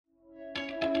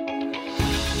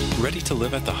Ready to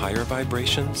live at the higher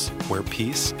vibrations, where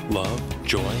peace, love,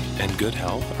 joy, and good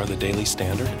health are the daily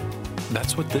standard?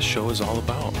 That's what this show is all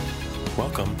about.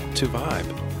 Welcome to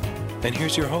Vibe. And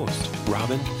here's your host,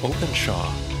 Robin Openshaw.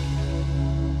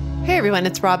 Hey everyone,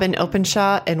 it's Robin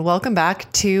Openshaw, and welcome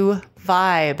back to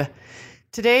Vibe.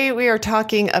 Today we are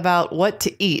talking about what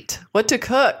to eat, what to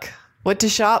cook, what to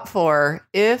shop for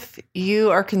if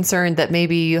you are concerned that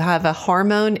maybe you have a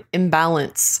hormone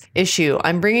imbalance issue.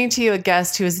 I'm bringing to you a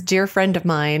guest who is a dear friend of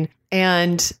mine.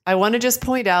 And I want to just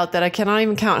point out that I cannot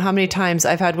even count how many times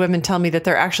I've had women tell me that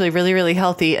they're actually really, really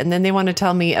healthy. And then they want to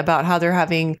tell me about how they're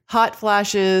having hot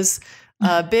flashes,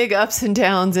 big ups and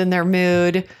downs in their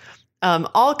mood,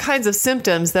 all kinds of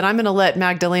symptoms that I'm going to let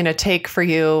Magdalena take for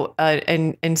you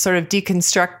and sort of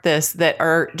deconstruct this, that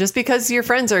are just because your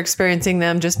friends are experiencing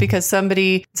them, just because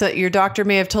your doctor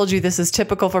may have told you this is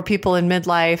typical for people in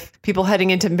midlife, people heading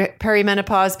into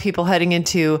perimenopause, people heading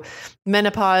into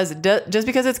menopause. Just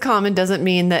because it's common doesn't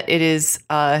mean that it is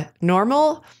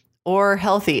normal or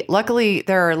healthy. Luckily,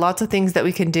 there are lots of things that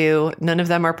we can do. None of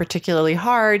them are particularly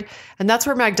hard. And that's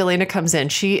where Magdalena comes in.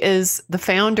 She is the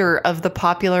founder of the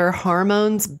popular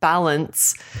Hormones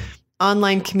Balance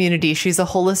online community. She's a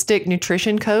holistic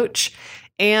nutrition coach.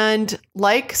 And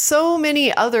like so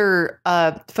many other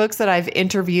folks that I've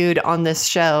interviewed on this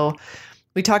show,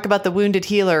 we talk about the wounded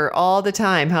healer all the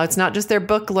time, how it's not just their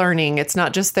book learning. It's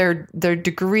not just their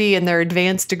degree and their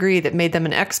advanced degree that made them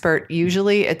an expert.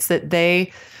 Usually it's that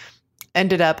they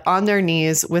ended up on their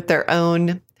knees with their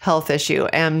own health issue.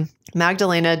 And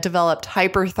Magdalena developed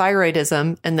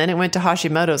hyperthyroidism, and then it went to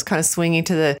Hashimoto's, kind of swinging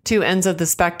to the two ends of the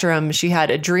spectrum. She had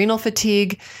adrenal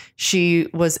fatigue. She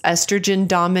was estrogen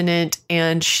dominant,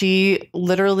 and she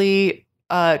literally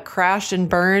crashed and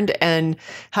burned and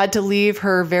had to leave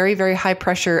her very, very high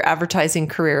pressure advertising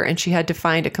career. And she had to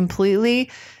find a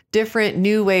completely different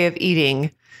new way of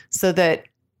eating so that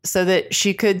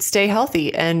she could stay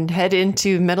healthy and head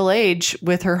into middle age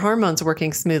with her hormones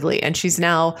working smoothly. And she's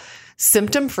now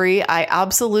symptom-free. I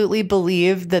absolutely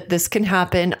believe that this can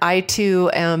happen. I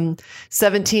too am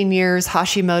 17 years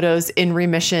Hashimoto's in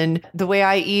remission. The way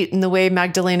I eat and the way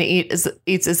Magdalena eats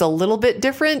is a little bit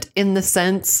different in the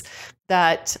sense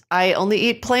that I only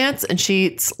eat plants and she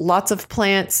eats lots of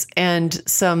plants and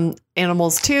some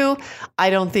animals too. I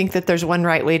don't think that there's one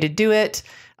right way to do it.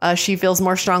 She feels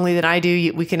more strongly than I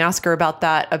do. We can ask her about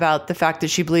that, about the fact that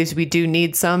she believes we do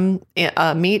need some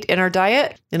meat in our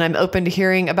diet. And I'm open to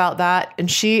hearing about that.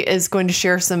 And she is going to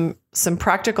share some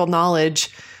practical knowledge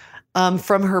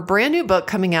from her brand new book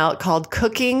coming out called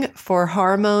Cooking for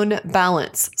Hormone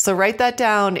Balance. So write that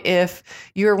down if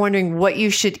you're wondering what you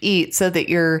should eat so that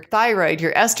your thyroid,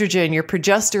 your estrogen, your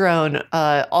progesterone,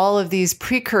 all of these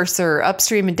precursor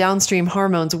upstream and downstream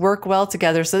hormones work well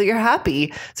together so that you're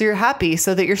happy.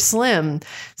 So that you're slim,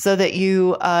 so that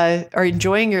you are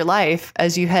enjoying your life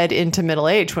as you head into middle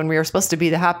age when we are supposed to be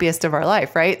the happiest of our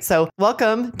life, right? So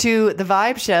welcome to the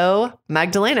Vibe Show,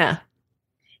 Magdalena.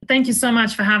 Thank you so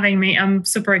much for having me. I'm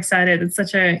super excited.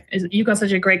 You got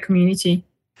such a great community.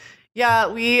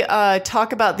 Yeah, we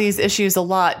talk about these issues a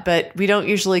lot, but we don't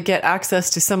usually get access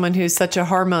to someone who's such a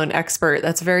hormone expert.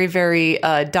 That's very, very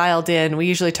dialed in. We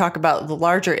usually talk about the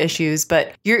larger issues,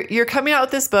 but you're coming out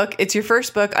with this book. It's your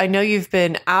first book. I know you've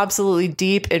been absolutely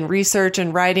deep in research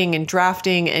and writing and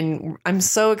drafting, and I'm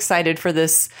so excited for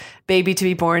this baby to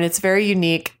be born. It's very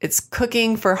unique. It's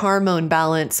Cooking for Hormone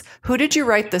Balance. Who did you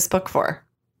write this book for?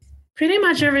 Pretty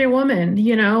much every woman,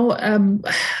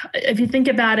 if you think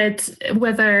about it,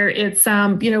 whether it's,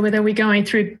 whether we're going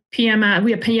through PMS,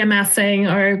 we are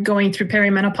PMSing or going through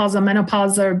perimenopause or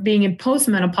menopause or being in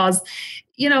postmenopause,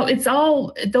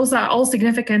 those are all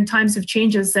significant times of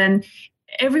changes. And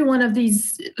every one of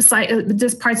these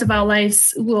parts of our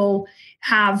lives will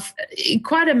have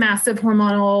quite a massive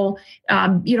hormonal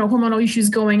issues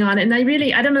going on. And I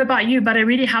don't know about you, but I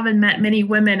really haven't met many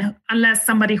women, unless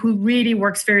somebody who really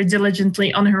works very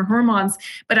diligently on her hormones.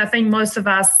 But I think most of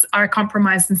us are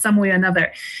compromised in some way or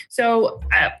another. So,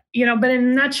 but in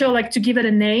a nutshell, like to give it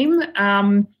a name,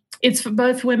 it's for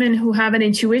both women who have an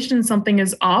intuition something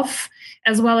is off,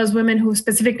 as well as women who've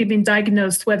specifically been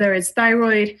diagnosed, whether it's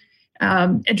thyroid,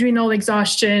 adrenal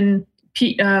exhaustion,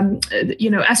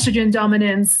 estrogen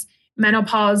dominance,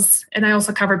 menopause, and I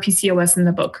also cover PCOS in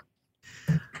the book.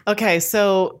 Okay,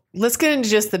 so let's get into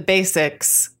just the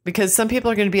basics, because some people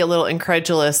are going to be a little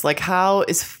incredulous. Like, how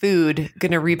is food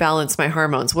going to rebalance my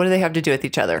hormones? What do they have to do with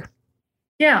each other?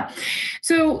 Yeah.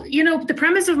 So, the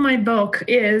premise of my book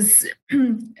is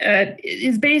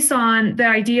based on the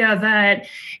idea that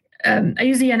I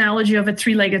use the analogy of a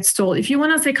three-legged stool. If you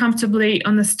want to sit comfortably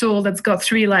on a stool that's got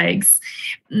three legs,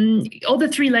 all the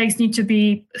three legs need to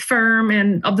be firm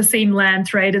and of the same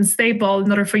length, right, and stable in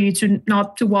order for you to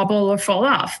not to wobble or fall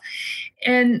off.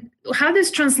 And how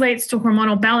this translates to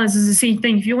hormonal balance is the same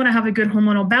thing. If you want to have a good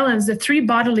hormonal balance, the three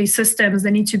bodily systems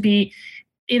that need to be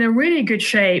in a really good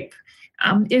shape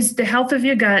is the health of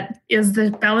your gut, is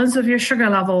the balance of your sugar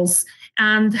levels,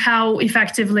 and how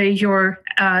effectively your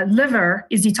liver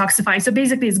is detoxifying. So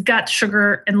basically it's gut,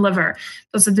 sugar, and liver.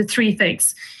 Those are the three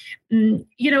things. And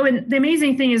the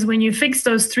amazing thing is when you fix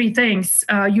those three things,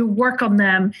 you work on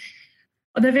them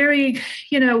on a very,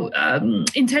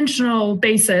 intentional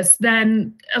basis,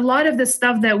 then a lot of the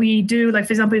stuff that we do, like,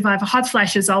 for example, if I have hot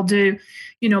flashes, I'll do,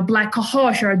 black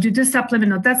cohosh, or I'll do this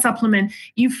supplement or that supplement.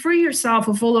 You free yourself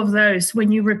of all of those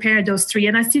when you repair those three.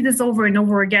 And I see this over and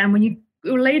over again. When you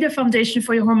lay the foundation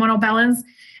for your hormonal balance,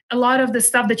 a lot of the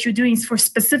stuff that you're doing is for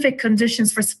specific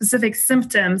conditions, for specific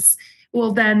symptoms,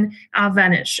 will then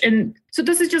vanish. And so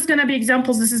this is just going to be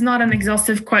examples. This is not an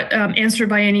exhaustive answer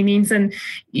by any means. And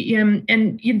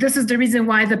this is the reason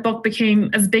why the book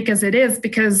became as big as it is,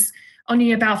 because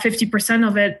only about 50%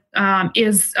 of it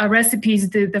is recipes.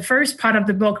 The first part of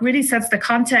the book really sets the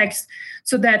context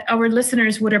so that our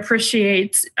listeners would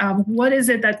appreciate what is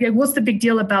it what's the big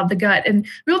deal about the gut and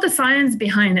real the science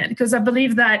behind it. Because I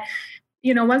believe that,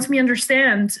 once we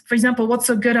understand, for example, what's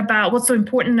so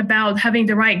important about having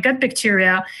the right gut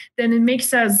bacteria, then it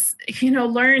makes us,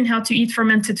 learn how to eat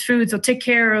fermented foods or take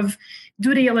care of,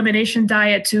 do the elimination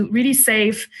diet to really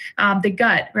save the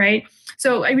gut, right?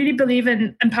 So I really believe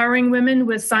in empowering women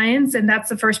with science, and that's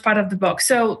the first part of the book.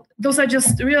 So those are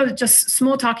just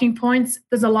small talking points.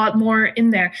 There's a lot more in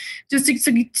there. Just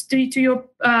to your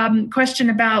question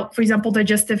about, for example,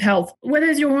 digestive health, whether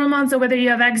it's your hormones or whether you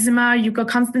have eczema, you've got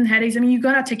constant headaches, you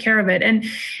got to take care of it.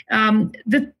 And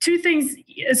the two things,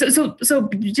 so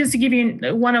just to give you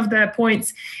one of the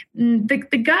points,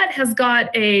 the gut has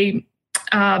got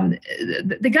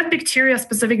the gut bacteria,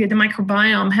 specifically the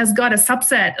microbiome, has got a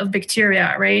subset of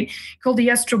bacteria, right, called the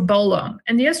estrobolome.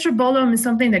 And the estrobolome is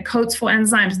something that codes for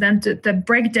enzymes then to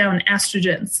break down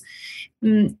estrogens.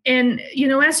 And,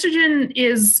 estrogen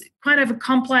is kind of a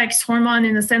complex hormone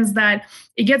in the sense that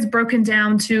it gets broken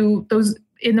down to those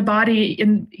in the body,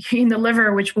 in the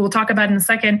liver, which we'll talk about in a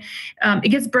second. It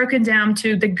gets broken down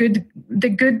to the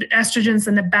good estrogens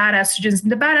and the bad estrogens.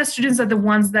 And the bad estrogens are the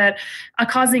ones that are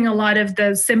causing a lot of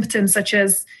the symptoms, such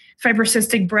as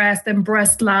fibrocystic breast and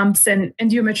breast lumps and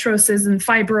endometriosis and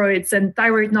fibroids and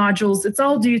thyroid nodules. It's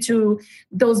all due to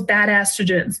those bad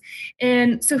estrogens.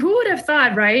 And so who would have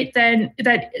thought, right, then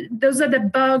that those are the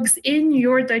bugs in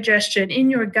your digestion,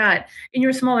 in your gut, in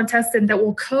your small intestine that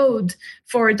will code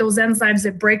for those enzymes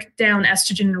that break down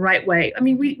estrogen the right way.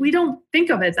 We don't think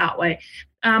of it that way.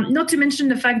 Not to mention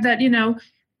the fact that,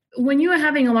 when you are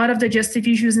having a lot of digestive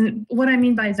issues, and what I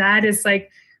mean by that is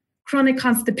like chronic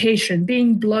constipation,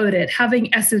 being bloated,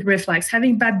 having acid reflux,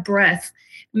 having bad breath,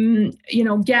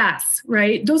 gas,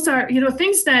 right? Those are,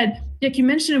 things that, like you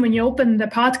mentioned when you opened the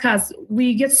podcast,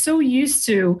 we get so used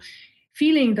to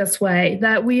feeling this way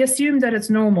that we assume that it's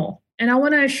normal. And I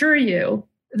want to assure you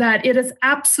that it is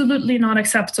absolutely not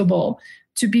acceptable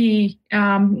to be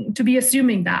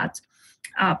assuming that.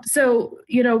 So,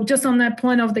 just on that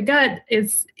point of the gut,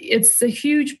 it's a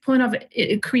huge point of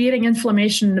creating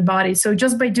inflammation in the body. So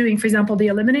just by doing, for example, the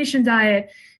elimination diet,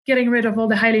 getting rid of all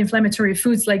the highly inflammatory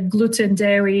foods like gluten,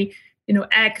 dairy,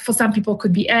 egg, for some people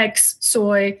could be eggs,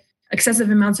 soy,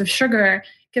 excessive amounts of sugar,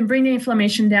 can bring the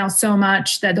inflammation down so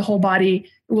much that the whole body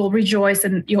will rejoice,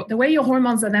 and the way your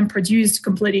hormones are then produced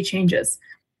completely changes.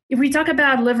 If we talk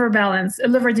about liver balance,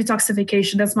 liver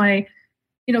detoxification, that's my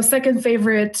second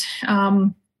favorite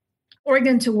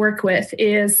organ to work with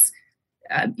is,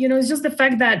 it's just the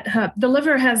fact that the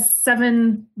liver has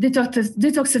 7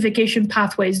 detoxification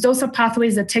pathways. Those are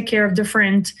pathways that take care of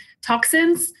different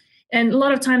toxins. And a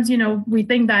lot of times, we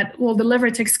think that, well, the liver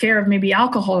takes care of maybe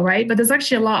alcohol, right? But there's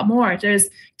actually a lot more.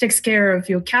 Takes care of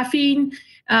your caffeine,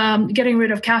 getting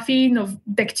rid of caffeine, of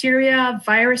bacteria,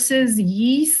 viruses,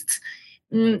 yeast,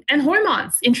 and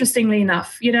hormones, interestingly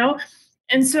enough,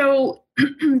 And so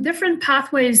different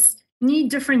pathways need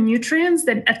different nutrients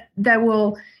that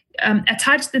will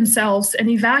attach themselves and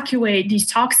evacuate these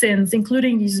toxins,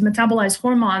 including these metabolized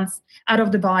hormones, out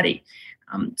of the body.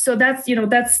 So that's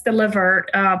the liver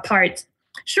part.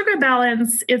 Sugar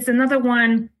balance, it's another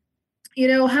one.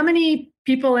 How many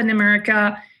people in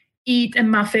America eat a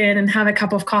muffin and have a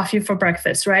cup of coffee for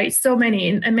breakfast, right? So many,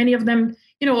 and many of them,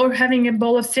 or having a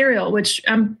bowl of cereal, which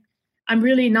I'm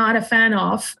really not a fan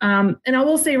of. And I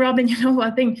will say, Robin,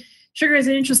 I think sugar is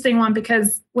an interesting one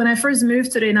because when I first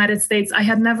moved to the United States, I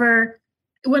had never,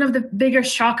 one of the bigger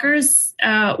shockers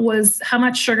was how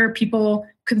much sugar people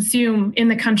consume in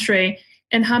the country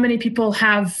and how many people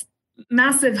have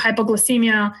massive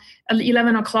hypoglycemia at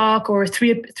 11 o'clock or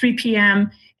 3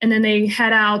 p.m. And then they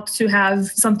head out to have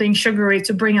something sugary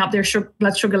to bring up their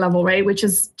blood sugar level, right? Which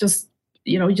is just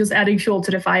adding fuel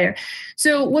to the fire.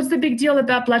 So what's the big deal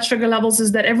about blood sugar levels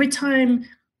is that every time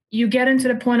you get into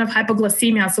the point of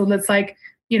hypoglycemia, so that's like,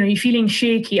 you're feeling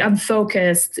shaky,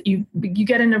 unfocused, you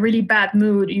get in a really bad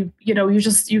mood, you're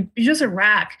just a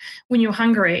wreck when you're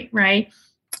hungry, right?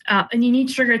 And you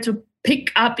need sugar to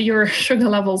pick up your sugar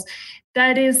levels.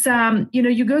 That is,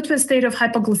 you go to a state of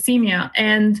hypoglycemia,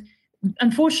 and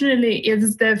unfortunately, it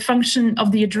is the function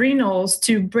of the adrenals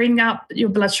to bring up your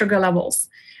blood sugar levels.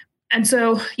 And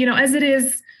so, as it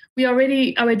is, our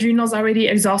adrenals already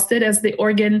exhausted as the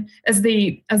organ, as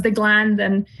the gland,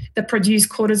 and that produce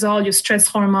cortisol, your stress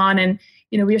hormone. And,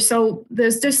 there's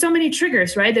so many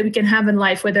triggers, right, that we can have in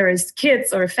life, whether it's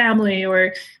kids or family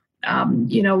or,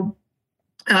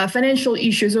 financial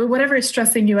issues or whatever is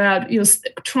stressing you out.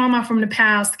 Trauma from the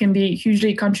past can be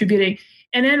hugely contributing.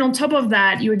 And then on top of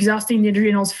that, you're exhausting the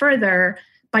adrenals further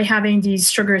by having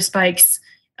these sugar spikes,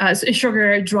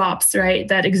 sugar drops, right,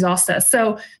 that exhaust us.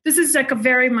 So this is like a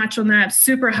very much on that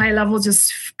super high level,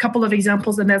 just a couple of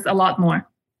examples, and there's a lot more.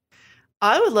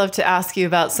 I would love to ask you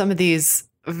about some of these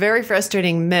very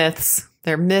frustrating myths.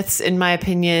 They're myths, in my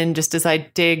opinion, just as I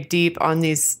dig deep on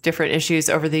these different issues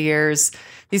over the years.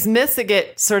 These myths that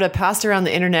get sort of passed around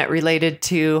the internet related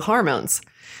to hormones.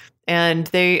 And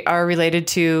they are related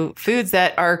to foods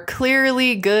that are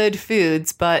clearly good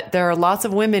foods, but there are lots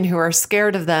of women who are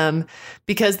scared of them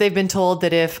because they've been told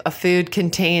that if a food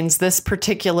contains this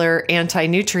particular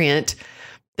anti-nutrient,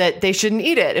 that they shouldn't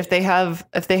eat it if they have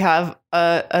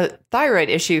a thyroid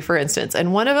issue, for instance.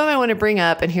 And one of them I want to bring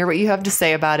up and hear what you have to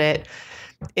say about it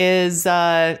is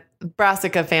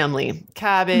brassica family,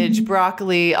 cabbage,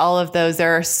 broccoli, all of those.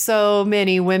 There are so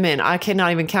many women. I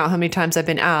cannot even count how many times I've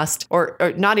been asked or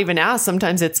not even asked.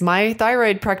 Sometimes it's my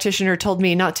thyroid practitioner told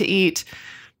me not to eat,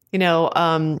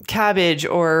 cabbage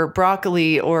or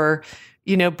broccoli or,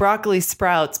 broccoli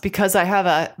sprouts because I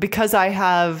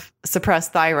have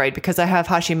suppressed thyroid, because I have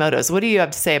Hashimoto's. What do you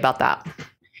have to say about that?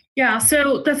 Yeah,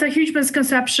 so that's a huge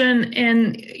misconception.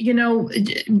 And,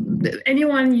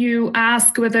 anyone you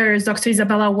ask, whether it's Dr.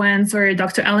 Isabella Wentz or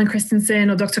Dr. Alan Christensen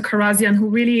or Dr. Karazian, who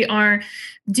really are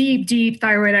deep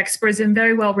thyroid experts and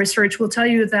very well researched, will tell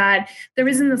you that there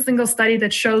isn't a single study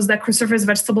that shows that cruciferous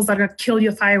vegetables are going to kill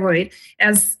your thyroid,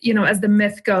 as the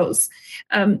myth goes.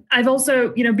 I've also,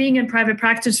 being in private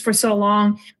practice for so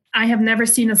long, I have never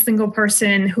seen a single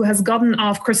person who has gotten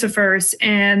off crucifers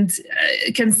and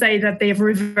can say that they've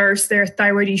reversed their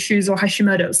thyroid issues or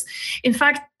Hashimoto's. In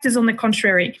fact, it's on the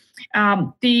contrary.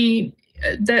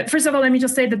 First of all, let me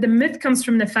just say that the myth comes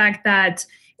from the fact that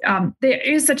there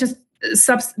is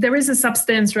a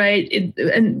substance, right,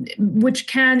 which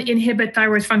can inhibit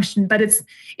thyroid function, but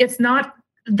it's not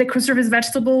the cruciferous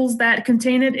vegetables that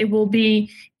contain it. It will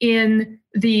be in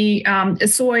the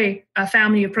soy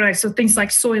family of products. So things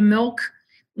like soy milk,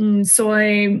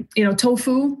 soy,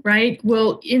 tofu, right,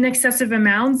 will in excessive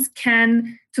amounts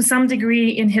can to some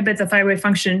degree inhibit the thyroid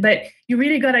function. But you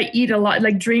really got to eat a lot,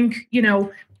 like drink,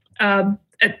 a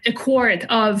quart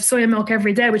of soy milk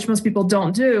every day, which most people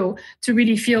don't do, to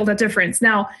really feel the difference.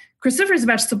 Now, cruciferous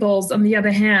vegetables, on the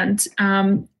other hand,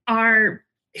 are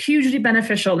hugely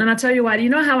beneficial. And I'll tell you what,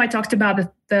 how I talked about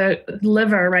the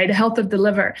liver, right? The health of the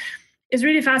liver is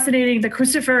really fascinating. The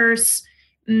crucifers,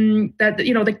 the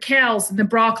kales, and the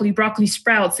broccoli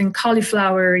sprouts, and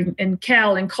cauliflower, and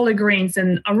kale, and collard greens,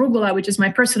 and arugula, which is my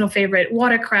personal favorite,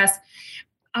 watercress,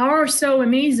 are so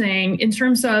amazing in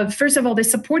terms of, first of all, they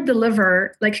support the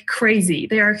liver like crazy.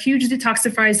 They are huge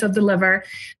detoxifiers of the liver.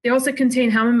 They also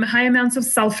contain high amounts of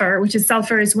sulfur, which is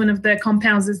one of the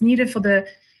compounds that's needed for the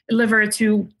liver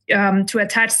to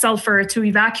attach sulfur to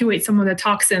evacuate some of the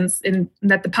toxins, in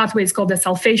that the pathway is called the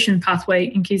sulfation pathway,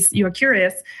 in case you're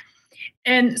curious.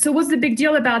 And so what's the big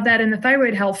deal about that in the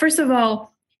thyroid health? First of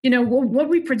all, what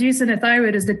we produce in the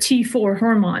thyroid is the T4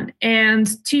 hormone, and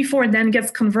T4 then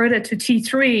gets converted to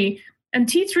T3, and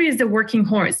T3 is the working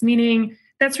horse, meaning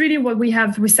that's really what we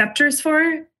have receptors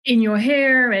for in your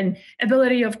hair, and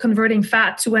ability of converting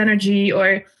fat to energy,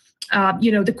 or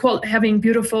having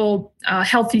beautiful,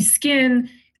 healthy skin,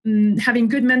 having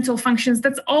good mental functions.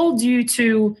 That's all due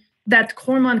to that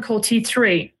hormone called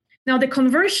T3. Now, the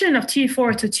conversion of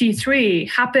T4 to T3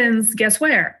 happens, guess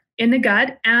where? In the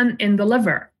gut and in the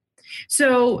liver.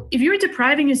 So if you're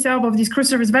depriving yourself of these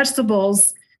cruciferous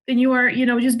vegetables, then you are,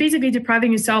 just basically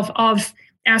depriving yourself of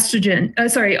estrogen,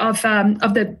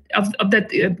 of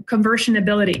the conversion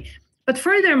ability. But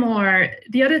furthermore,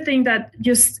 the other thing that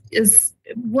just is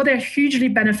what they're hugely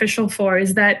beneficial for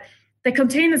is that they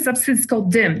contain a substance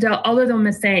called DIM, the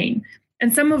oligomethane.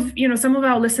 And some of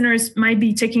our listeners might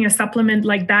be taking a supplement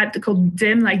like that called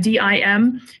DIM, like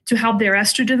DIM, to help their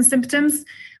estrogen symptoms.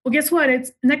 Well, guess what?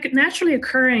 It's naturally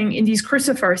occurring in these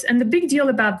crucifers. And the big deal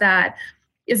about that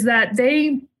is that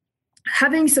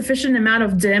having sufficient amount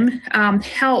of DIM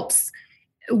helps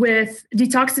with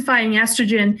detoxifying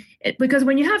estrogen, because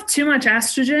when you have too much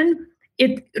estrogen,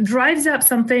 it drives up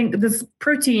this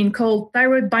protein called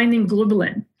thyroid binding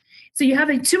globulin. So you have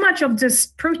too much of this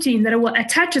protein that it will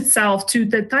attach itself to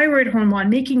the thyroid hormone,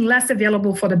 making less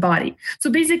available for the body. So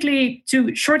basically,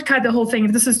 to shortcut the whole thing,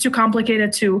 if this is too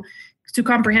complicated to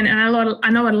comprehend, and I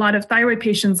know a lot of thyroid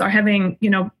patients are having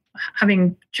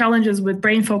challenges with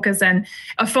brain focus and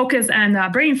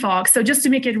brain fog. So just to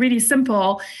make it really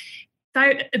simple,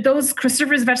 those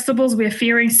cruciferous vegetables we're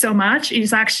fearing so much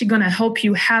is actually going to help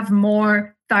you have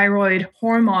more thyroid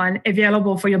hormone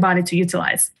available for your body to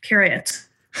utilize. Period.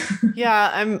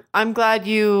 Yeah, I'm glad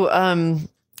you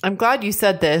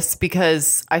said this,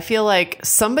 because I feel like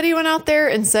somebody went out there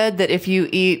and said that if you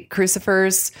eat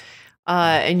crucifers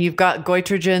and you've got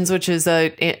goitrogens, which is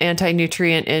a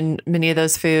anti-nutrient in many of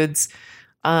those foods,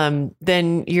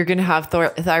 then you're going to have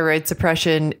thyroid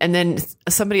suppression. And then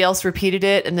somebody else repeated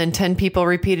it, and then 10 people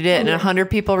repeated it, and 100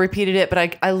 people repeated it.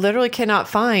 But I literally cannot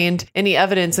find any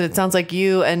evidence. And it sounds like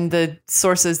you and the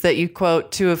sources that you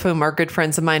quote, two of whom are good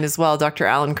friends of mine as well, Dr.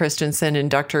 Alan Christensen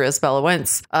and Dr. Isabella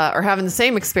Wentz, are having the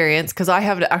same experience, because I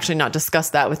have actually not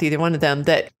discussed that with either one of them.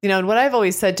 That, and what I've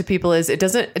always said to people is it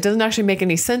doesn't actually make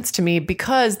any sense to me,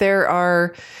 because there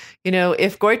are,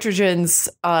 if goitrogens,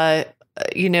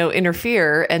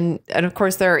 interfere. And of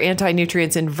course, there are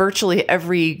anti-nutrients in virtually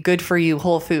every good for you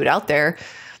whole food out there.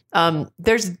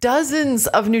 There's dozens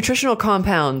of nutritional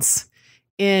compounds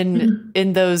in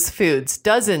those foods,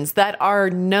 dozens that are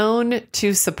known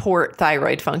to support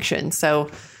thyroid function. So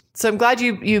I'm glad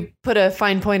you put a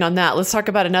fine point on that. Let's talk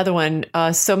about another one.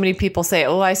 So many people say,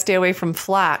 I stay away from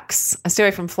flax. I stay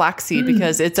away from flaxseed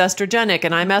because it's estrogenic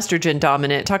and I'm estrogen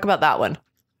dominant. Talk about that one.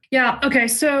 Yeah. Okay.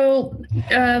 So,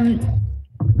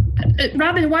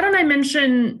 Robin, why don't I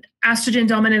mention estrogen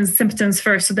dominance symptoms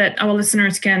first so that our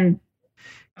listeners can...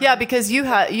 Yeah, because you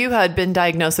had been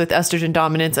diagnosed with estrogen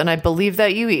dominance, and I believe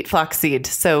that you eat flaxseed.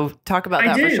 So talk about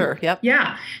that for sure. Yep.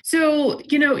 Yeah. So,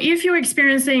 if you're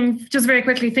experiencing, just very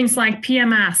quickly, things like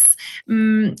PMS,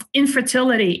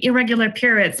 infertility, irregular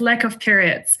periods, lack of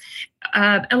periods,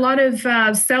 a lot of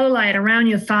cellulite around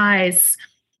your thighs,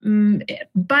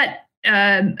 butt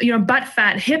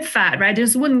fat, hip fat, right?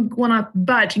 Just wouldn't want to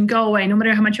budge and go away no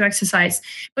matter how much you exercise.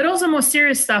 But also more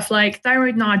serious stuff like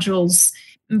thyroid nodules,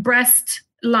 breast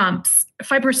lumps,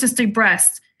 fibrocystic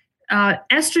breast,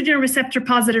 estrogen receptor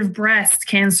positive breast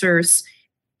cancers,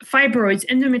 fibroids,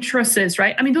 endometriosis,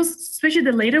 right? I mean, those, especially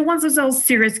the later ones, those are all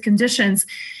serious conditions.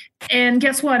 And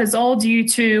guess what? It's all due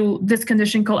to this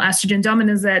condition called estrogen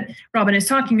dominance that Robin is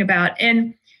talking about.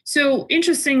 And so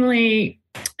interestingly,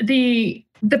 the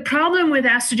problem with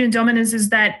estrogen dominance is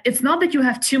that it's not that you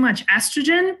have too much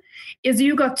estrogen, is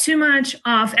you got too much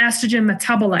of estrogen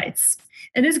metabolites.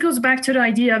 And this goes back to the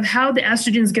idea of how the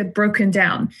estrogens get broken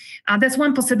down. That's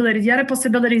one possibility. The other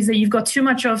possibility is that you've got too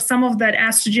much of some of that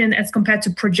estrogen as compared to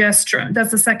progesterone.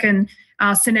 That's the second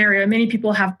scenario. Many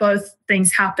people have both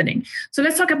things happening. So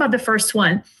let's talk about the first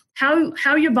one.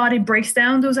 How your body breaks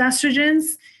down those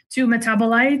estrogens to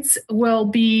metabolites will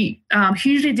be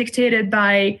hugely dictated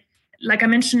by, like I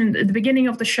mentioned at the beginning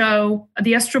of the show,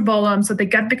 the estrobolome, so the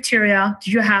gut bacteria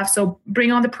you have. So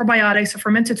bring on the probiotics or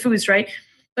fermented foods, right?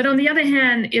 But on the other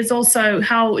hand, is also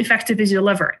how effective is your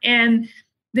liver. And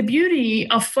the beauty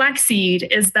of flaxseed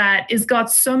is that it's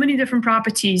got so many different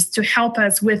properties to help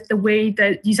us with the way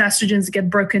that these estrogens get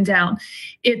broken down.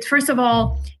 It, first of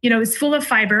all, it's full of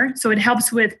fiber, so it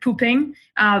helps with pooping,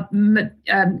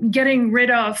 getting rid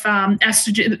of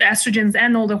estrogens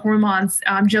and all the hormones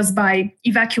just by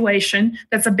evacuation.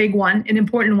 That's a big one, an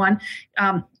important one.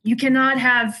 You cannot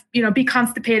have, be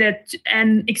constipated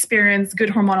and experience good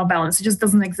hormonal balance. It just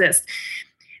doesn't exist.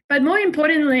 But more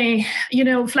importantly,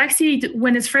 flaxseed,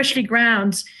 when it's freshly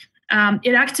ground,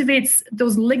 it activates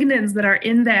those lignans that are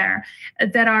in there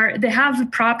they have the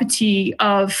property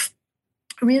of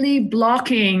really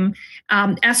blocking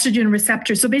estrogen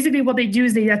receptors. So basically what they do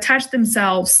is they attach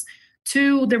themselves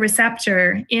to the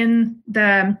receptor in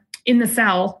the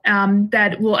cell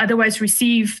that will otherwise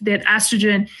receive that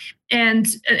estrogen. And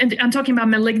I'm talking about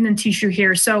malignant tissue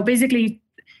here. So basically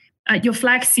your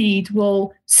flaxseed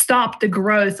will stop the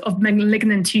growth of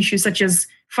malignant tissues such as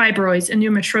fibroids,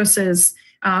 endometriosis,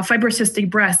 fibrocystic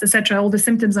breast, etc., all the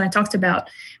symptoms I talked about.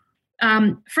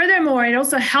 Furthermore, it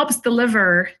also helps the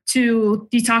liver to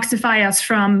detoxify us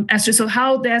from estrogen. So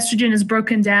how the estrogen is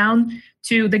broken down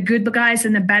to the good guys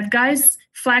and the bad guys,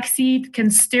 flaxseed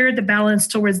can steer the balance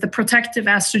towards the protective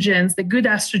estrogens, the good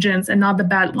estrogens, and not the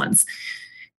bad ones.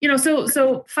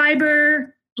 So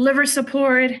fiber, liver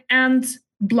support, and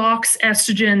blocks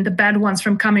estrogen, the bad ones,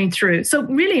 from coming through. So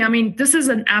really, I mean, this is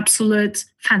an absolute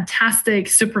fantastic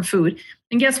superfood.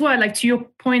 And guess what? Like, to your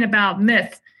point about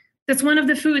myth, that's one of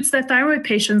the foods that thyroid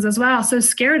patients as well are so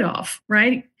scared of,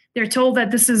 right? They're told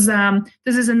that this is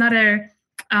another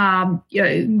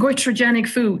goitrogenic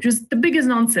food, just the biggest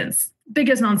nonsense.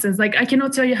 Like, I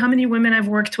cannot tell you how many women I've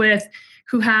worked with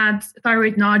who had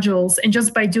thyroid nodules, and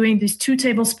just by doing these 2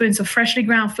 tablespoons of freshly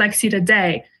ground flaxseed a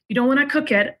day, you don't want to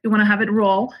cook it, you want to have it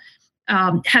raw,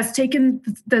 has taken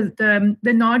the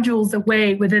nodules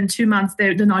away. Within 2 months,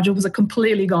 the nodules are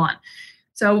completely gone.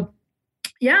 So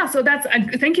yeah, so that's,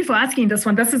 thank you for asking this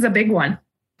one. This is a big one.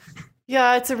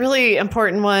 Yeah, it's a really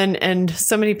important one. And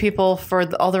so many people,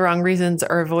 for all the wrong reasons,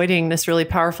 are avoiding this really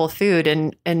powerful food.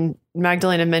 And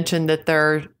Magdalena mentioned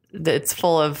that it's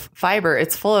full of fiber.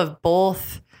 It's full of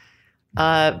both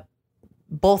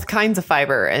kinds of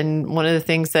fiber. And one of the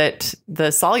things that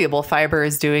the soluble fiber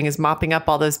is doing is mopping up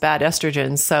all those bad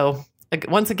estrogens. So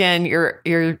once again, your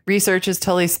research is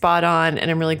totally spot on,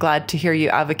 and I'm really glad to hear you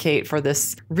advocate for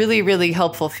this really, really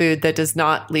helpful food that does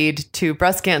not lead to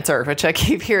breast cancer, which I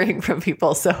keep hearing from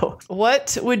people. So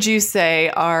what would you say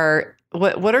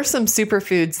what are some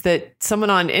superfoods that someone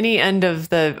on any end of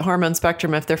the hormone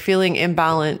spectrum, if they're feeling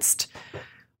imbalanced,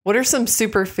 what are some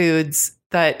superfoods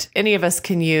that any of us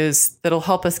can use that'll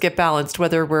help us get balanced,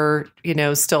 whether we're,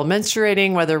 still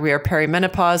menstruating, whether we are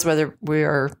perimenopause, whether we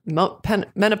are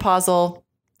menopausal,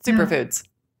 superfoods?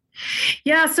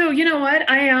 Yeah. So you know what?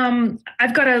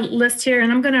 I've got a list here,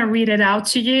 and I'm going to read it out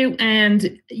to you,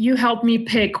 and you help me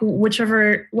pick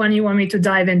whichever one you want me to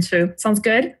dive into. Sounds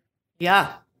good?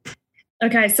 Yeah.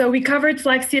 Okay. So we covered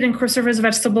flaxseed and cruciferous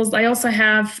vegetables. I also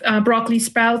have broccoli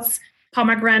sprouts,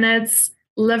 pomegranates,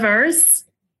 livers,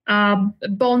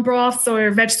 bone broths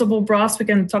or vegetable broths. We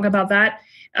can talk about that.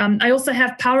 I also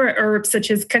have power herbs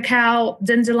such as cacao,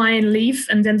 dandelion leaf,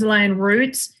 and dandelion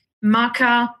roots,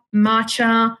 maca,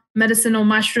 matcha, medicinal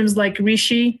mushrooms like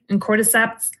reishi and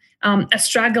cordyceps,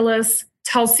 astragalus,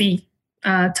 tulsi.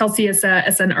 Tulsi is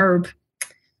an herb.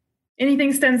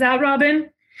 Anything stands out, Robin?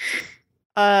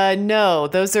 No,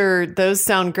 those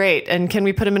sound great. And can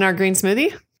we put them in our green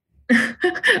smoothie?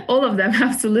 All of them,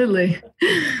 absolutely.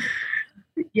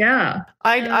 Yeah.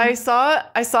 I saw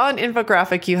an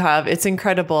infographic you have. It's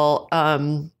incredible.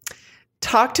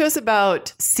 Talk to us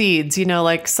about seeds,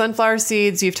 like sunflower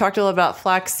seeds. You've talked a little about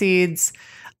flax seeds,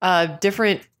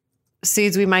 different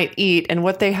seeds we might eat, and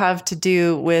what they have to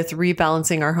do with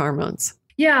rebalancing our hormones.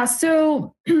 Yeah,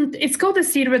 so it's called the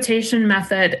seed rotation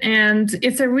method, and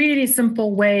it's a really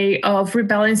simple way of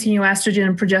rebalancing your estrogen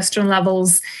and progesterone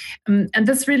levels. And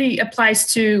this really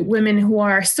applies to women who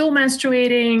are still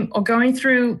menstruating or going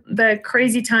through the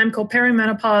crazy time called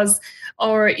perimenopause,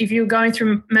 or if you're going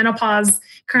through menopause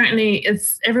currently,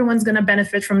 everyone's going to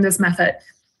benefit from this method.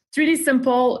 It's really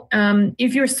simple.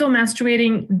 If you're still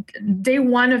menstruating, day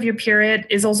 1 of your period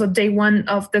is also day 1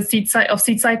 of the seed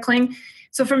cycling.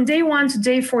 So from day 1 to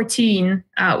day 14,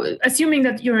 assuming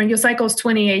that your cycle is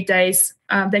 28 days,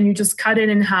 then you just cut it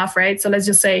in half, right? So let's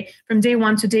just say from day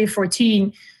 1 to day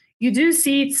 14, you do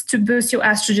seeds to boost your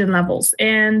estrogen levels.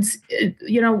 And,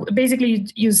 basically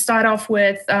you start off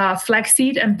with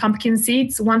flaxseed and pumpkin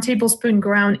seeds, 1 tablespoon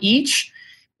ground each.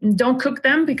 Don't cook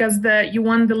them because you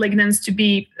want the lignans to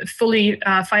be fully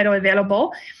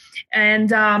phytoavailable.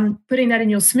 And putting that in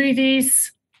your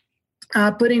smoothies,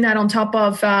 putting that on top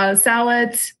of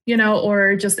salad,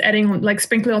 or just adding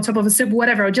sprinkling on top of a soup,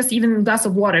 whatever, or just even a glass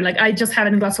of water. Like I just have it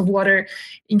in a glass of water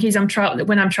in case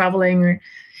when I'm traveling.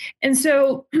 And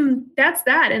so that's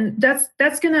that. And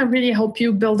that's going to really help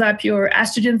you build up your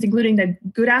estrogens, including the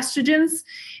good estrogens.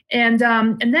 And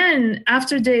then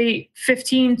after day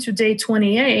 15 to day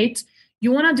 28,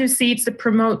 you want to do seeds to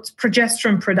promote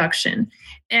progesterone production.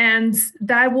 And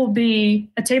that will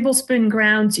be a tablespoon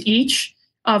ground each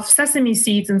of sesame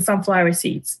seeds and sunflower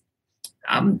seeds.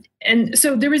 And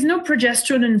so there is no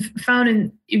progesterone found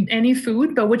in any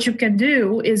food, but what you can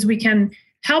do is we can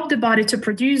help the body to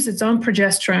produce its own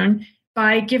progesterone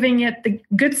by giving it the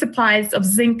good supplies of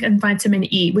zinc and vitamin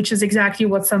E, which is exactly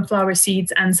what sunflower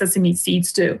seeds and sesame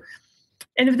seeds do.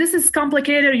 And if this is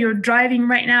complicated, or you're driving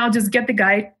right now, just get the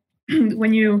guide.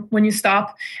 when you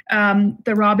stop,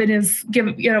 the Robin is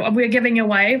we're giving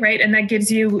away, right? And that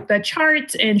gives you the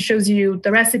chart and shows you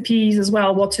the recipes as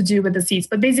well, what to do with the seeds.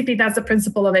 But basically that's the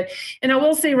principle of it. And I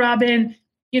will say, Robin,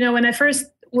 when I first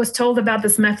was told about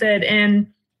this method and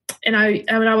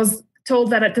I was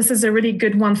told that this is a really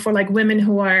good one for like women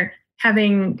who are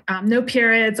having no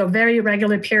periods or very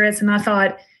irregular periods. And I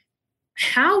thought,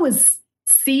 how are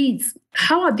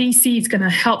these seeds going to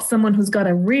help someone who's got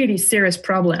a really serious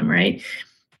problem, right?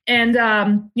 And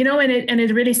and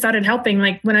it really started helping.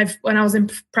 Like when I was in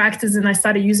practice and I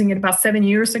started using it about 7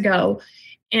 years ago,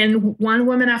 and one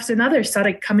woman after another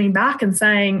started coming back and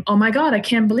saying, "Oh my God, I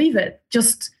can't believe it!"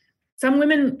 Just some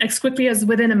women as quickly as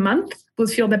within a month will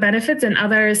feel the benefits, and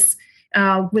others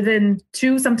within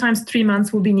 2, sometimes 3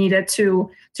 months will be needed to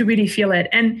really feel it.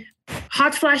 And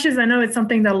hot flashes, I know it's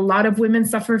something that a lot of women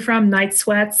suffer from. Night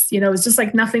sweats, it's just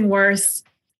like nothing worse.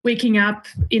 Waking up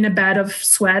in a bed of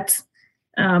sweat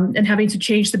and having to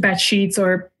change the bed sheets,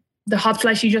 or the hot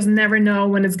flash, you just never know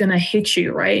when it's going to hit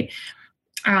you, right?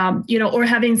 Or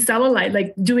having cellulite,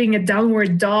 like doing a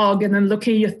downward dog and then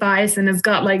looking at your thighs and it's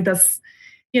got like this,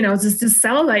 this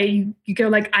cellulite. You go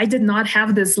like, I did not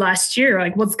have this last year.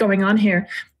 Like, what's going on here?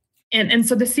 And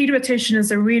so the seed rotation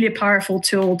is a really powerful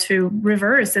tool to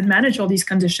reverse and manage all these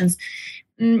conditions.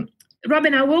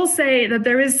 Robin, I will say that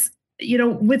there is,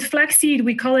 with flaxseed,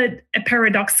 we call it a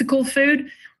paradoxical food,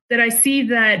 that I see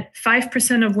that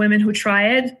 5% of women who try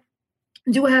it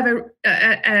do have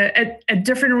a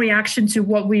different reaction to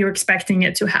what we are expecting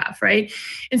it to have, right?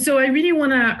 And so I really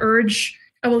want to urge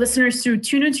our listeners to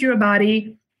tune into your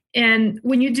body. And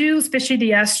when you do, especially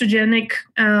the estrogenic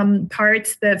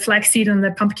parts, the flaxseed and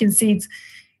the pumpkin seeds,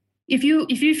 if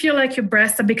you feel like your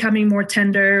breasts are becoming more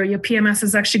tender, your PMS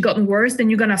has actually gotten worse, then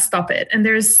you're going to stop it. And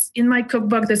in my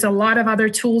cookbook, there's a lot of other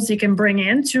tools you can bring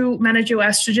in to manage your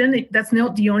estrogen. That's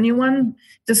not the only one.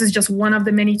 This is just one of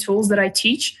the many tools that I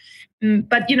teach.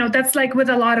 But, that's like with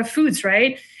a lot of foods,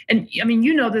 right? And I mean,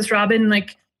 this, Robin,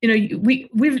 like, we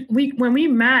when we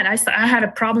met, I had a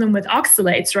problem with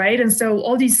oxalates, right? And so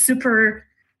all these super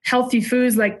healthy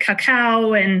foods like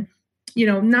cacao and,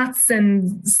 nuts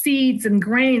and seeds and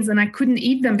grains, and I couldn't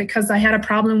eat them because I had a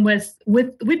problem with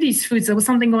these foods. There was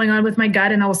something going on with my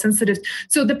gut and I was sensitive.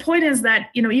 So the point is that,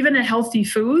 even a healthy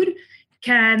food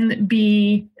can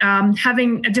be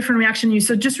having a different reaction to you.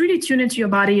 So just really tune into your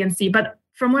body and see. But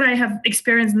from what I have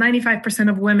experienced, 95%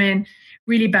 of women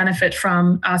really benefit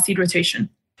from seed rotation.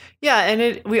 Yeah.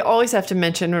 And we always have to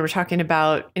mention when we're talking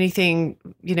about anything,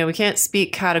 we can't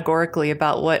speak categorically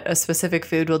about what a specific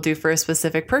food will do for a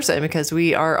specific person because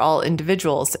we are all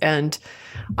individuals. And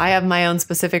I have my own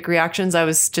specific reactions. I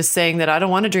was just saying that I don't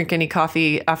want to drink any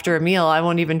coffee after a meal. I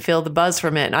won't even feel the buzz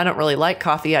from it. And I don't really like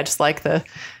coffee. I just like the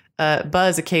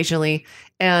buzz occasionally.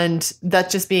 And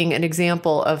that's just being an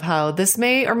example of how this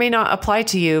may or may not apply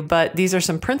to you, but these are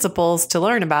some principles to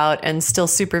learn about and still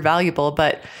super valuable.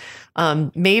 But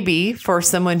maybe for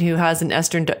someone who has an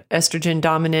estrogen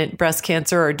dominant breast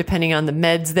cancer, or depending on the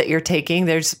meds that you're taking,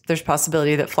 there's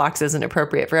possibility that flax isn't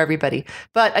appropriate for everybody.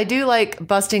 But I do like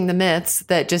busting the myths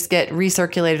that just get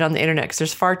recirculated on the internet, because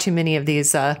there's far too many of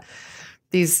these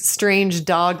strange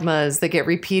dogmas that get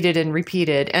repeated and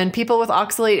repeated. And people with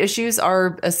oxalate issues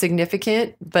are a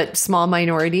significant but small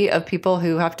minority of people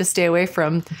who have to stay away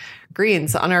from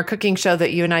greens. On our cooking show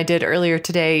that you and I did earlier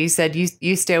today, you said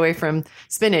you stay away from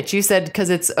spinach. You said because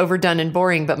it's overdone and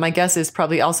boring, but my guess is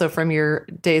probably also from your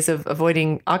days of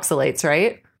avoiding oxalates,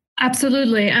 right?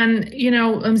 Absolutely. And,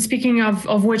 speaking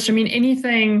of which, I mean,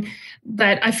 anything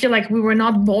that I feel like we were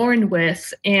not born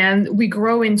with and we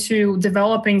grow into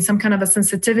developing some kind of a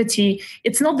sensitivity,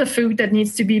 it's not the food that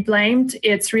needs to be blamed.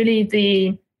 It's really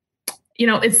the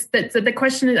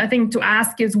question I think to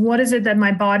ask is, what is it that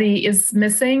my body is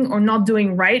missing or not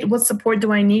doing right? What support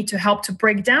do I need to help to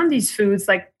break down these foods,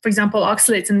 like, for example,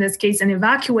 oxalates in this case, and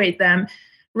evacuate them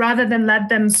rather than let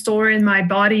them store in my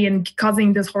body and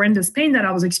causing this horrendous pain that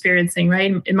I was experiencing,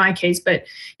 right? In my case. But,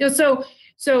 so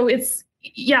it's,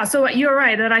 yeah, so you're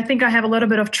right that I think I have a little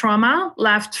bit of trauma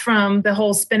left from the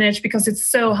whole spinach because it's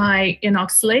so high in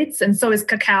oxalates, and so is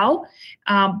cacao.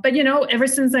 But, ever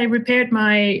since I repaired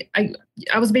I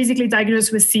was basically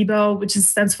diagnosed with SIBO, which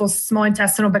stands for small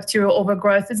intestinal bacterial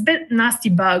overgrowth. It's a bit nasty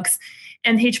bugs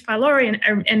and H. pylori.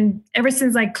 And ever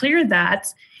since I cleared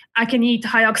that, I can eat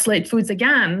high oxalate foods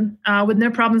again with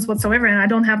no problems whatsoever. And I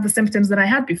don't have the symptoms that I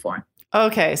had before.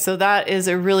 Okay, so that is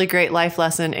a really great life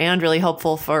lesson and really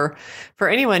helpful for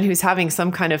anyone who's having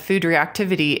some kind of food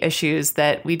reactivity issues,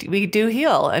 that we do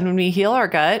heal. And when we heal our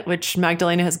gut, which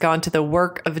Magdalena has gone to the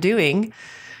work of doing,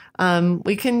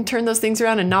 we can turn those things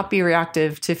around and not be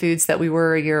reactive to foods that we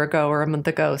were a year ago or a month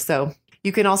ago. So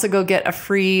you can also go get a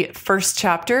free first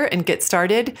chapter and get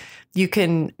started. You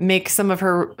can make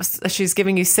she's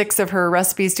giving you 6 of her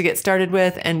recipes to get started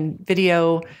with and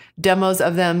video demos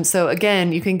of them. So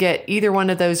again, you can get either one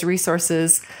of those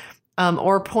resources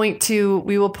or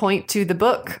we will point to the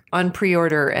book on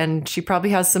pre-order, and she probably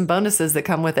has some bonuses that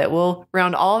come with it. We'll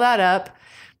round all that up.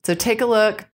 So take a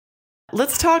look.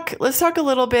 Let's talk a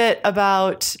little bit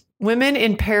about women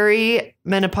in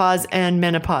perimenopause and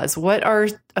menopause. What are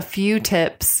a few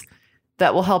tips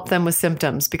that will help them with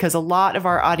symptoms? Because a lot of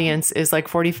our audience is like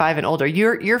 45 and older.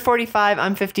 You're 45,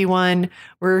 I'm 51.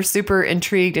 We're super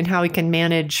intrigued in how we can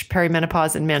manage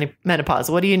perimenopause and menopause.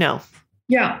 What do you know?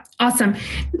 Yeah, awesome.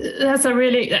 I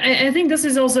think this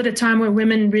is also the time where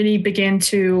women really begin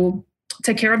to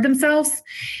take care of themselves.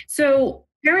 So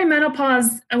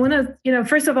perimenopause, I want to,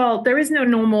 first of all, there is no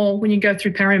normal when you go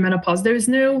through perimenopause.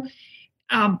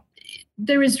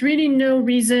 There is really no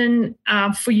reason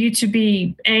for you to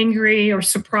be angry or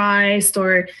surprised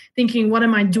or thinking, what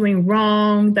am I doing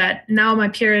wrong? That now my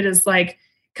period is like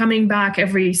coming back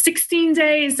every 16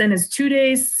 days and it's 2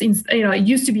 days. It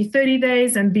used to be 30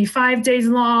 days and be 5 days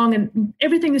long, and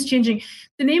everything is changing.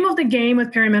 The name of the game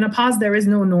with perimenopause, there is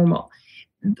no normal.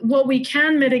 What we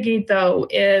can mitigate, though,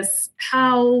 is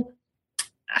how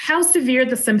severe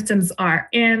the symptoms are.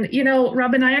 And,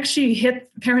 Robin, I actually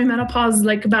hit perimenopause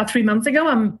like about 3 months ago.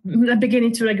 I'm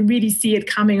beginning to like really see it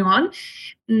coming on.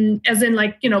 As in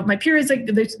my periods, like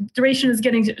the duration is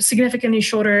getting significantly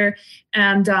shorter,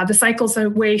 and the cycles are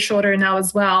way shorter now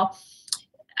as well.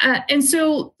 And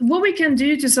so what we can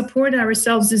do to support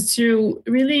ourselves is to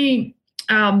really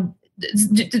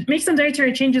to make some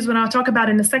dietary changes, when I'll talk about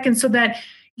in a second, so that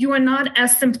you are not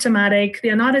as symptomatic,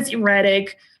 they're not as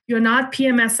erratic, you're not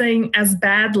PMSing as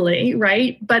badly,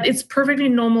 right? But it's perfectly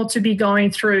normal to be going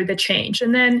through the change.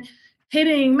 And then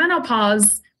hitting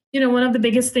menopause, one of the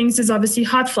biggest things is obviously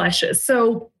hot flashes.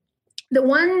 So the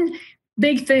one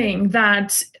big thing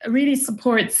that really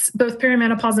supports both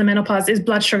perimenopause and menopause is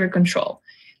blood sugar control.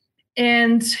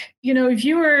 And, if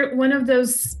you are one of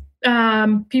those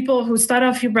people who start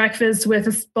off your breakfast with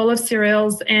a bowl of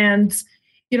cereals and,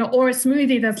 or a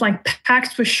smoothie that's like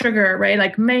packed with sugar, right?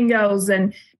 Like mangoes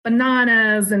and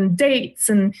bananas and dates.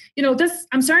 And, this,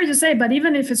 I'm sorry to say, but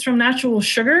even if it's from natural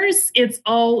sugars,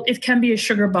 it can be a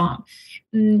sugar bomb.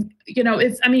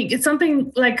 It's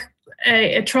something like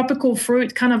a tropical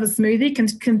fruit kind of a smoothie can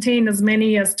contain as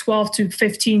many as 12 to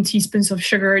 15 teaspoons of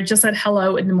sugar just at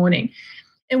hello in the morning.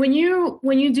 And when you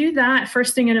do that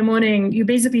first thing in the morning, you're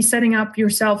basically setting up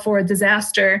yourself for a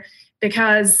disaster,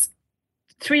 because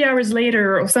 3 hours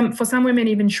later, or for some women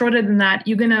even shorter than that,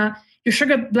 your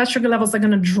blood sugar levels are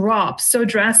going to drop so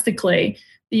drastically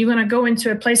that you're going to go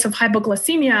into a place of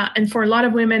hypoglycemia. And for a lot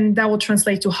of women, that will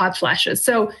translate to hot flashes.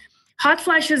 So hot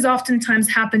flashes oftentimes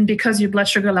happen because your blood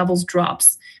sugar levels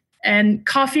drops. And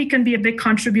coffee can be a big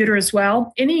contributor as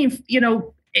well.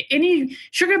 Any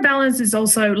sugar balance is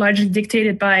also largely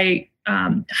dictated by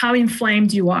how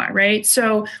inflamed you are, right?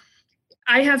 So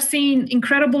I have seen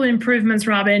incredible improvements,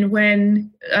 Robin,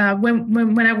 when I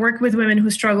work with women who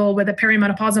struggle with the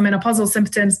perimenopausal, menopausal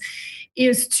symptoms,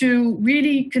 is to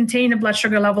really contain the blood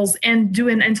sugar levels and do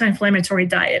an anti-inflammatory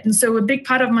diet. And so a big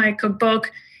part of my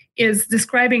cookbook is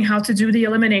describing how to do the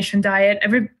elimination diet.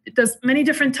 There's many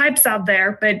different types out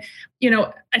there, but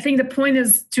I think the point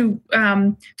is to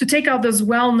take out those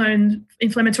well-known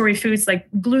inflammatory foods like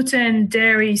gluten,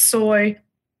 dairy, soy,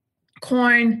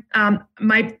 corn.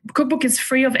 My cookbook is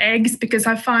free of eggs because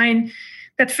I find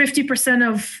that 50%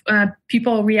 of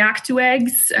people react to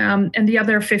eggs and the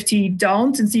other 50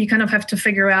 don't. And so you kind of have to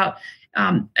figure out,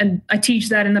 and I teach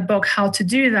that in the book, how to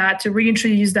do that, to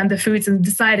reintroduce them to foods and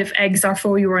decide if eggs are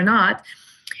for you or not.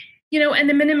 And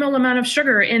the minimal amount of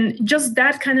sugar, and just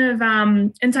that kind of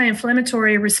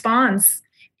anti-inflammatory response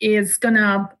is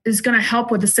gonna help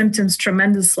with the symptoms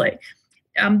tremendously.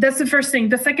 That's the first thing.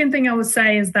 The second thing I would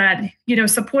say is that,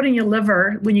 supporting your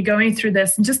liver when you're going through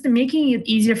this, and just making it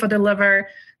easier for the liver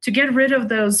to get rid of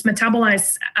those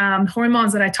metabolized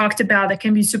hormones that I talked about that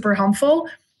can be super harmful,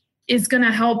 is going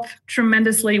to help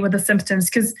tremendously with the symptoms.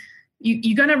 Because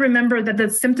you're going to remember that the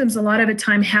symptoms a lot of the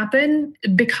time happen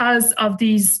because of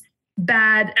these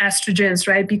bad estrogens,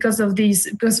 right? Because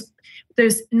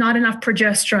there's not enough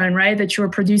progesterone, right, that you're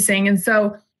producing. And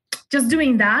so just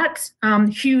doing that,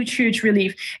 huge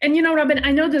relief. And, Robin,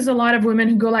 I know there's a lot of women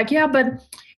who go like, yeah, but,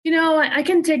 I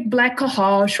can take black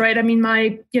cohosh, right? I mean,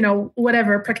 my,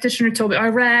 whatever practitioner told me, I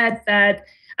read that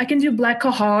I can do black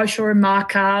cohosh or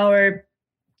maca or,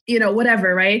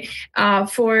 whatever, right?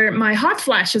 For my hot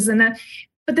flashes. And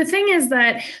But the thing is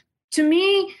that, to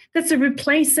me, that's a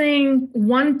replacing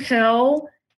one pill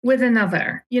with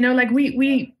another. Like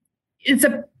it's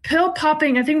a pill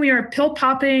popping. I think we are pill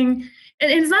popping,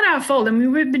 and it's not our fault. I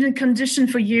mean, we've been conditioned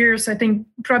for years, I think,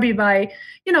 probably by,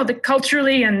 the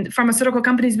culturally and pharmaceutical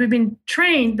companies, we've been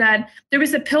trained that there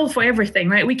is a pill for everything,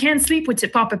 right? We can't sleep, we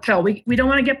pop a pill. We don't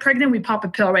want to get pregnant, we pop a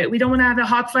pill, right? We don't want to have a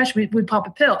hot flash, we pop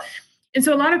a pill. And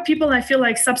so a lot of people, I feel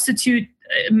like, substitute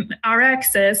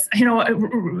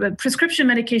RXs, prescription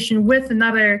medication with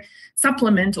another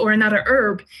supplement or another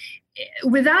herb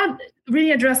without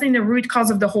really addressing the root cause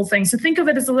of the whole thing. So think of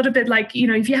it as a little bit like,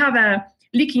 if you have a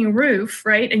leaking roof,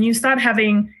 right, and you start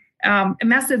having a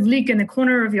massive leak in the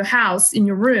corner of your house, in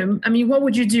your room, I mean, what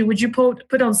would you do? Would you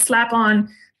slap on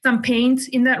some paint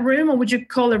in that room, or would you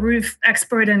call a roof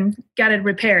expert and get it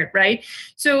repaired, right?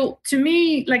 So to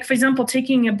me, like, for example,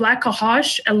 taking a black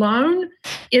cohosh alone,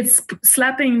 it's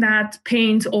slapping that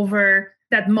paint over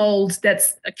that mold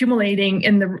that's accumulating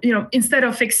in the, instead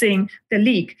of fixing the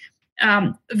leak.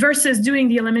 Versus doing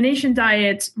the elimination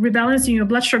diet, rebalancing your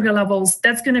blood sugar levels,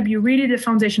 that's going to be really the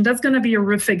foundation. That's going to be your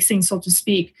roof fixing, so to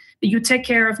speak, that you take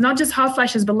care of not just hot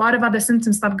flashes, but a lot of other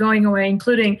symptoms stop going away,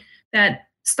 including that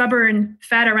stubborn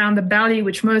fat around the belly,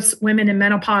 which most women in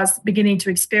menopause beginning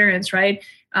to experience, right?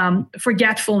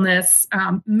 Forgetfulness,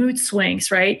 mood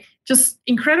swings, right? Just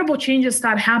incredible changes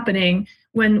start happening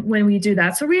when we do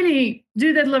that. So really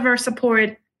do that liver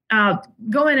support,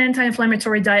 go an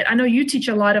anti-inflammatory diet. I know you teach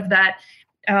a lot of that.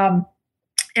 And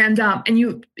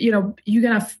you're going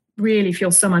to really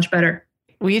feel so much better.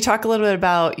 Will you talk a little bit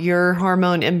about your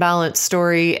hormone imbalance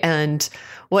story and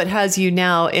what has you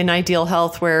now in ideal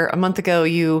health, where a month ago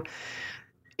you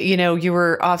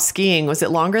were off skiing? Was it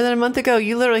longer than a month ago?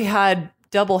 You literally had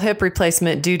double hip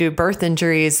replacement due to birth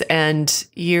injuries, and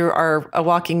you are a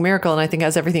walking miracle. And I think it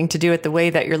has everything to do with the way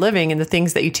that you're living and the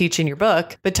things that you teach in your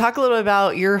book. But talk a little bit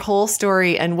about your whole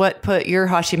story and what put your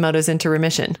Hashimoto's into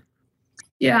remission.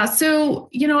 Yeah. So,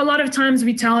 a lot of times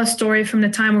we tell a story from the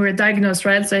time we were diagnosed,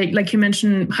 right? So like you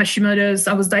mentioned, Hashimoto's,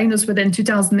 I was diagnosed with it in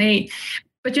 2008.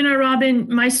 But,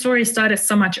 Robin, my story started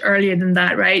so much earlier than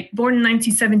that, right? Born in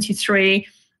 1973.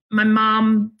 My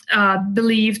mom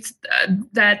believed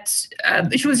that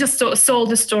she was just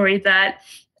sold the story that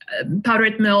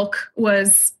powdered milk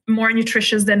was more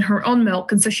nutritious than her own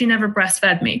milk. And so she never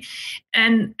breastfed me.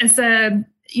 And as a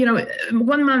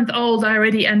 1 month old, I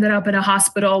already ended up in a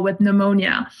hospital with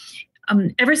pneumonia.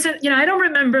 Ever since, I don't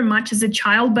remember much as a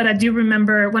child, but I do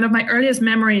remember one of my earliest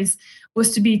memories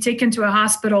was to be taken to a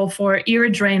hospital for ear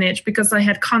drainage because I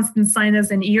had constant sinus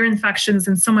and ear infections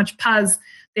and so much pus.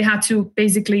 They had to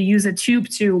basically use a tube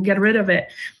to get rid of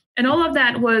it. And all of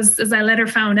that was, as I later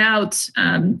found out,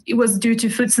 it was due to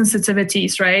food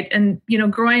sensitivities, right? And,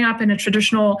 growing up in a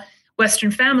traditional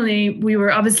Western family, we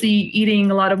were obviously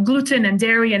eating a lot of gluten and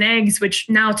dairy and eggs, which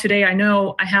now today I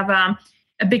know I have a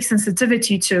big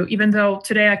sensitivity to, even though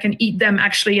today I can eat them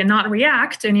actually and not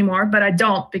react anymore, but I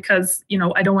don't because,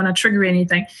 I don't want to trigger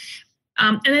anything.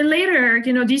 And then later,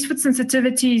 these food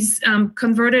sensitivities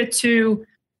converted to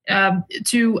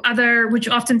other, which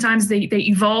oftentimes they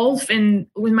evolve. In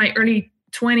my early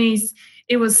 20s,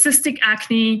 it was cystic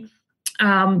acne.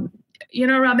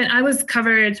 Robin, I was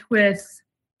covered with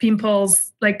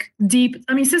pimples, like deep.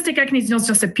 I mean, cystic acne is not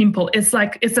just a pimple. It's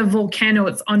like, it's a volcano.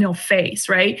 It's on your face,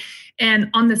 right?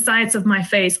 And on the sides of my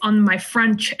face, on my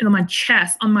front, on my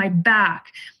chest, on my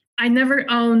back. I never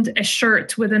owned a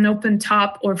shirt with an open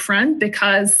top or front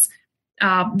because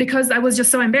I was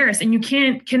just so embarrassed. And you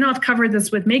cannot cover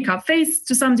this with makeup. Face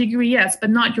to some degree, yes,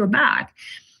 but not your back.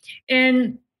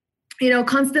 And,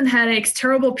 constant headaches,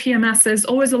 terrible PMSs,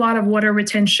 always a lot of water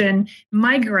retention,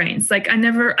 migraines. Like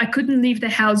I couldn't leave the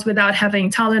house without having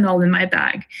Tylenol in my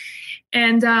bag.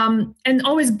 And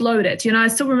always bloated. I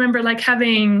still remember like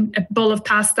having a bowl of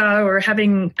pasta or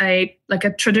having a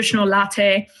traditional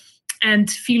latte and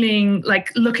feeling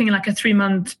like looking like a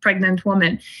 3-month pregnant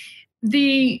woman.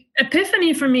 The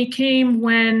epiphany for me came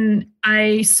when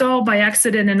I saw by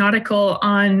accident an article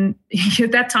on,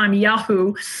 at that time,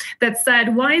 Yahoo, that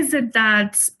said, why is it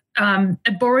that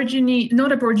it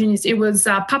was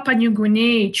Papua New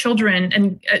Guinea children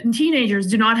and teenagers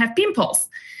do not have pimples?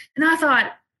 And I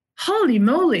thought, holy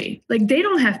moly, like they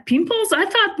don't have pimples? I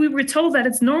thought we were told that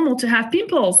it's normal to have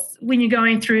pimples when you're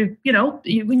going through,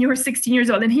 when you were 16 years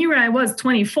old. And here I was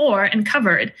 24 and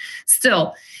covered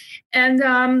still. And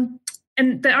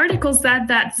the article said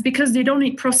that's because they don't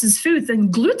eat processed foods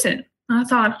and gluten. And I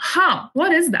thought,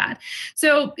 what is that?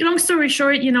 So long story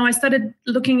short, I started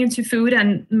looking into food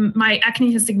and my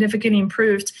acne has significantly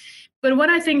improved. But what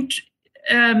I think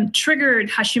triggered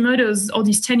Hashimoto's all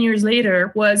these 10 years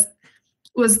later was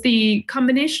was the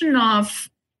combination of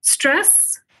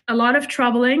stress, a lot of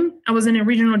traveling. I was in a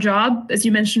regional job, as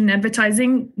you mentioned, in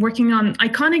advertising, working on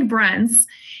iconic brands.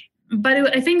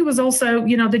 But I think it was also,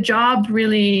 the job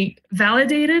really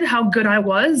validated how good I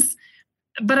was.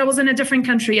 But I was in a different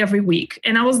country every week.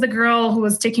 And I was the girl who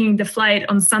was taking the flight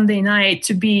on Sunday night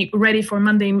to be ready for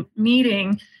Monday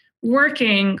meeting,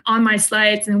 working on my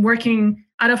slides and working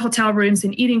out of hotel rooms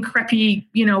and eating crappy,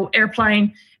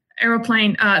 airplane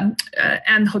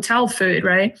and hotel food,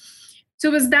 right? So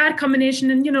it was that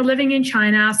combination and, living in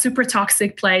China, super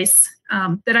toxic place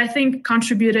that I think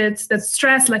contributed, that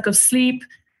stress, lack of sleep.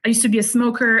 I used to be a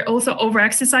smoker, also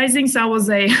over-exercising. So I was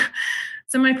a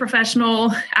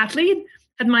semi-professional athlete,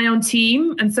 had my own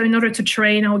team. And so in order to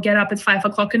train, I would get up at 5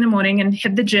 o'clock in the morning and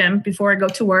hit the gym before I go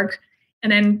to work.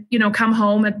 And then, come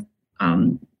home at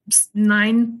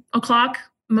 9 o'clock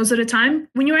most of the time.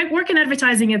 When you work in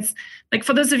advertising, it's like,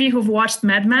 for those of you who've watched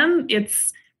Mad Men,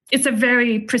 it's a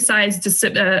very precise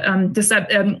description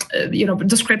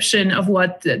of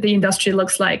what the industry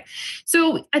looks like.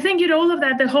 So I think all of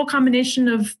that, the whole combination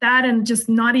of that and just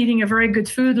not eating a very good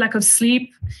food, lack of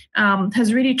sleep,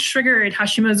 has really triggered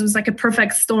Hashimoto's. It was like a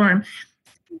perfect storm.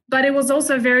 But it was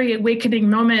also a very awakening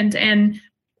moment. And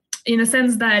in a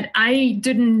sense that I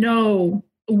didn't know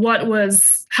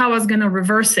how I was going to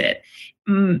reverse it.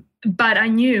 But I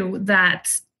knew that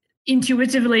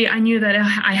intuitively, I knew that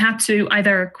I had to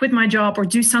either quit my job or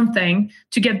do something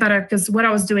to get better, because what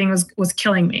I was doing was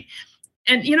killing me.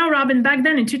 And, Robin, back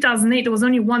then in 2008, there was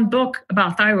only one book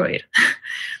about thyroid.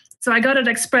 So I got it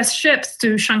express shipped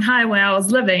to Shanghai where I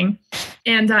was living.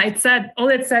 And it said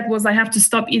was I have to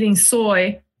stop eating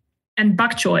soy and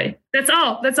bok choy. That's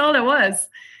all it was.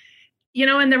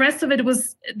 And the rest of it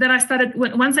was that I started,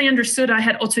 once I understood I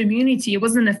had autoimmunity, it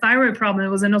wasn't a thyroid problem, it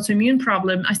was an autoimmune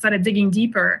problem. I started digging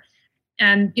deeper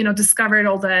and, discovered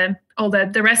all the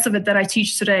rest of it that I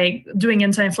teach today, doing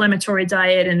anti-inflammatory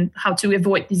diet and how to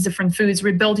avoid these different foods,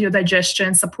 rebuild your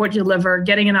digestion, support your liver,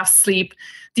 getting enough sleep,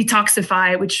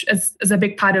 detoxify, which is a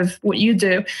big part of what you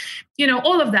do,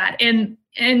 all of that. And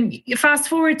fast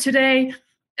forward today,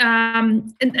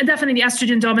 and definitely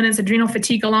estrogen dominance, adrenal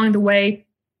fatigue along the way.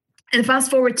 And fast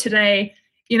forward today,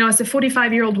 as a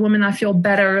 45-year-old woman, I feel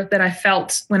better than I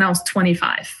felt when I was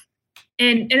 25.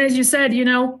 And as you said,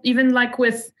 even like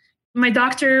with my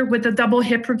doctor with the double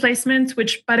hip replacement,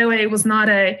 which, by the way, it was not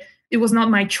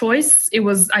my choice.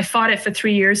 I fought it for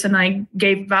 3 years and I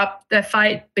gave up that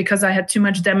fight because I had too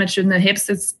much damage in the hips.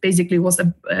 It basically was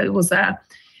a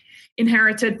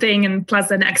inherited thing and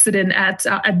plus an accident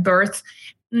at birth.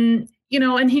 And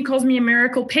he calls me a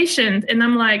miracle patient. And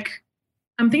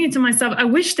I'm thinking to myself, I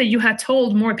wish that you had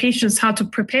told more patients how to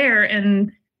prepare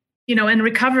and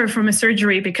recover from a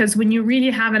surgery, because when you really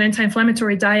have an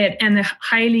anti-inflammatory diet and a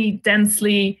highly dense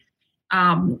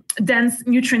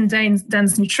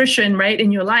nutrition, right,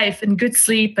 in your life and good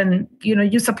sleep and,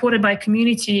 you're supported by a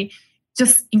community,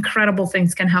 just incredible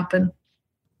things can happen.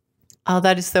 Oh,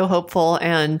 that is so hopeful.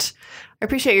 And I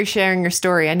appreciate you sharing your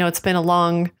story. I know it's been a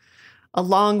long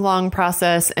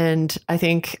process. And I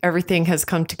think everything has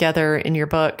come together in your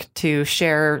book to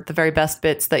share the very best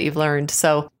bits that you've learned.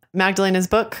 So Magdalena's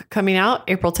book coming out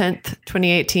April 10th,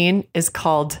 2018 is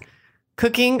called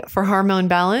Cooking for Hormone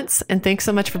Balance. And thanks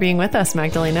so much for being with us,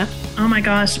 Magdalena. Oh my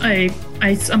gosh.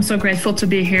 I'm so grateful to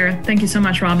be here. Thank you so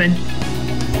much, Robin.